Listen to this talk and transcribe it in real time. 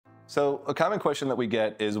So a common question that we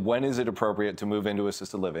get is, when is it appropriate to move into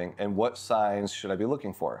assisted living, and what signs should I be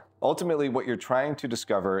looking for? Ultimately, what you're trying to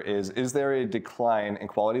discover is there a decline in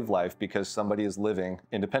quality of life because somebody is living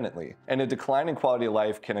independently? And a decline in quality of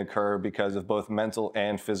life can occur because of both mental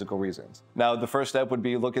and physical reasons. Now, the first step would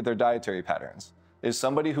be look at their dietary patterns. Is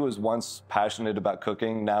somebody who was once passionate about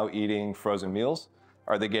cooking now eating frozen meals?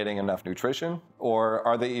 Are they getting enough nutrition, or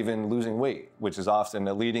are they even losing weight, which is often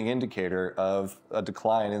a leading indicator of a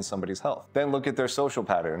decline in somebody's health? Then look at their social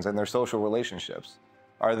patterns and their social relationships.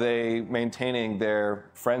 Are they maintaining their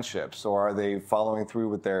friendships, or are they following through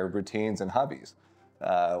with their routines and hobbies?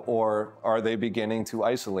 Or are they beginning to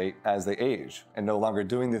isolate as they age and no longer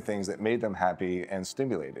doing the things that made them happy and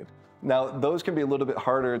stimulated? Now, those can be a little bit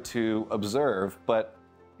harder to observe, but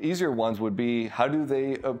easier ones would be, how do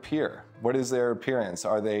they appear? What is their appearance?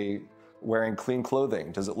 Are they wearing clean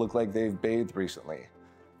clothing? Does it look like they've bathed recently?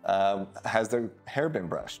 Has their hair been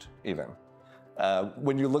brushed even?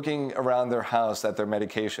 When you're looking around their house at their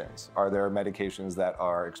medications, are there medications that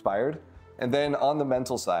are expired? And then on the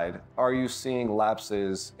mental side, are you seeing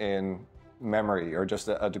lapses in memory or just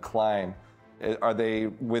a decline? Are they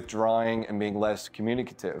withdrawing and being less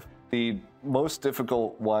communicative? The most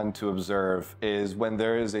difficult one to observe is when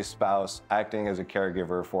there is a spouse acting as a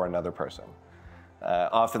caregiver for another person.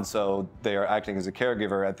 Often so, they are acting as a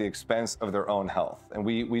caregiver at the expense of their own health. And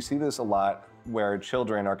we see this a lot where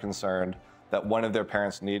children are concerned that one of their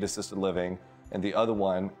parents need assisted living and the other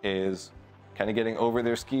one is kind of getting over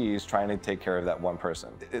their skis trying to take care of that one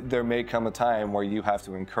person. There may come a time where you have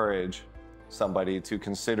to encourage somebody to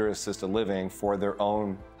consider assisted living for their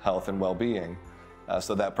own health and well-being,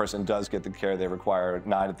 so that person does get the care they require,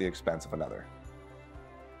 not at the expense of another.